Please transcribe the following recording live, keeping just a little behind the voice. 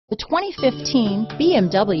The 2015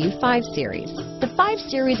 BMW 5 Series. The 5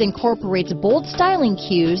 Series incorporates bold styling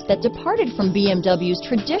cues that departed from BMW's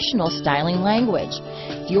traditional styling language.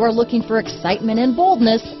 If you are looking for excitement and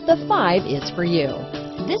boldness, the 5 is for you.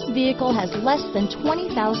 This vehicle has less than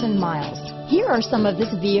 20,000 miles. Here are some of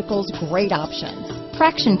this vehicle's great options: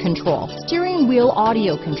 traction control, steering wheel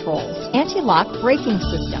audio controls, anti-lock braking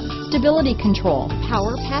system, stability control,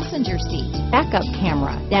 power passenger seat, backup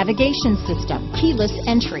camera, navigation system, keyless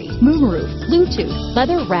entry, moonroof, Bluetooth,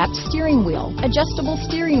 leather-wrapped steering wheel, adjustable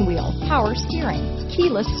steering wheel, power steering,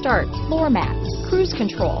 keyless start, floor mats, cruise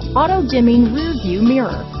control, auto-dimming rear view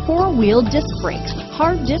mirror, four-wheel disc brakes,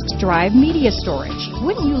 hard disk drive media storage.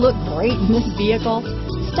 Wouldn't you look great in this vehicle?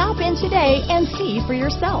 Stop in today and see for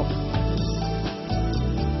yourself.